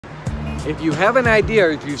If you have an idea,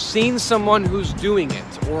 or if you've seen someone who's doing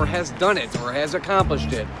it, or has done it, or has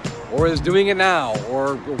accomplished it, or is doing it now,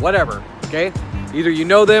 or whatever, okay? Either you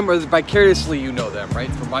know them or vicariously you know them,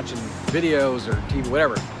 right? From watching videos or TV,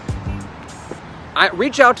 whatever.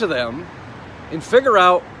 Reach out to them and figure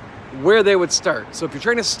out where they would start. So if you're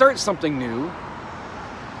trying to start something new,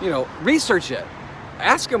 you know, research it.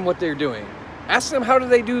 Ask them what they're doing. Ask them how do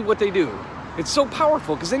they do what they do. It's so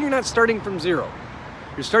powerful because then you're not starting from zero.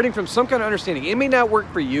 You're starting from some kind of understanding. It may not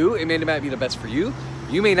work for you. It may not be the best for you.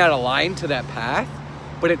 You may not align to that path,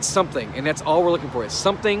 but it's something, and that's all we're looking for. It's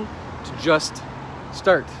something to just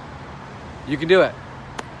start. You can do it.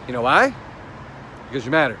 You know why? Because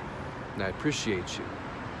you matter, and I appreciate you.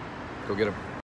 Go get them.